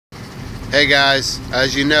Hey guys,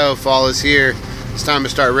 as you know, fall is here. It's time to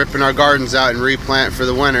start ripping our gardens out and replant for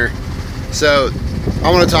the winter. So I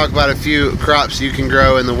want to talk about a few crops you can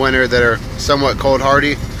grow in the winter that are somewhat cold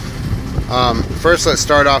hardy. First, let's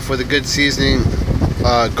start off with a good seasoning,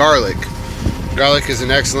 garlic. Garlic is an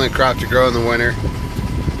excellent crop to grow in the winter.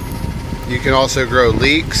 You can also grow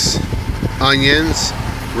leeks, onions,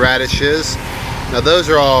 radishes. Now those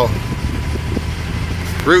are all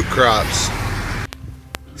root crops.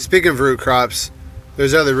 Speaking of root crops,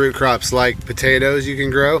 there's other root crops like potatoes you can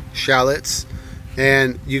grow, shallots,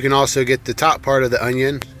 and you can also get the top part of the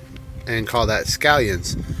onion and call that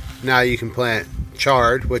scallions. Now you can plant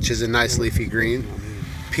chard, which is a nice leafy green,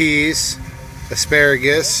 peas,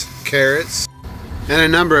 asparagus, carrots, and a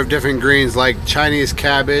number of different greens like Chinese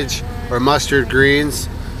cabbage or mustard greens.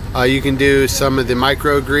 You can do some of the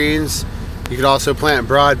microgreens. You could also plant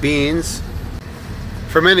broad beans.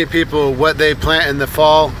 For many people, what they plant in the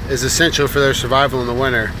fall is essential for their survival in the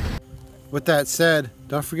winter. With that said,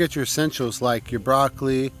 don't forget your essentials like your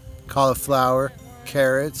broccoli, cauliflower,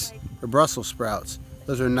 carrots, or Brussels sprouts.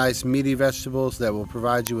 Those are nice meaty vegetables that will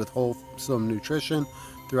provide you with wholesome nutrition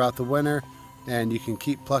throughout the winter, and you can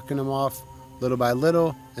keep plucking them off little by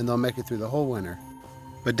little and they'll make it through the whole winter.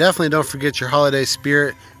 But definitely don't forget your holiday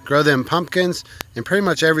spirit. Grow them pumpkins and pretty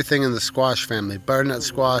much everything in the squash family. Butternut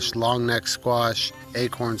squash, long neck squash,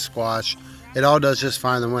 acorn squash. It all does just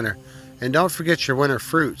fine in the winter. And don't forget your winter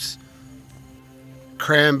fruits.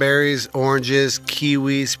 Cranberries, oranges,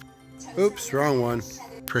 kiwis, oops, wrong one.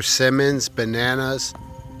 Persimmons, bananas,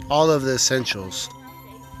 all of the essentials.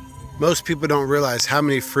 Most people don't realize how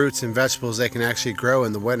many fruits and vegetables they can actually grow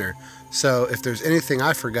in the winter. So if there's anything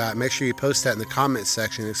I forgot, make sure you post that in the comment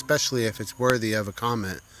section, especially if it's worthy of a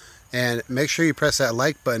comment. And make sure you press that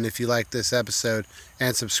like button if you like this episode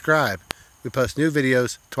and subscribe. We post new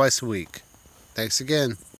videos twice a week. Thanks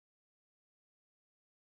again.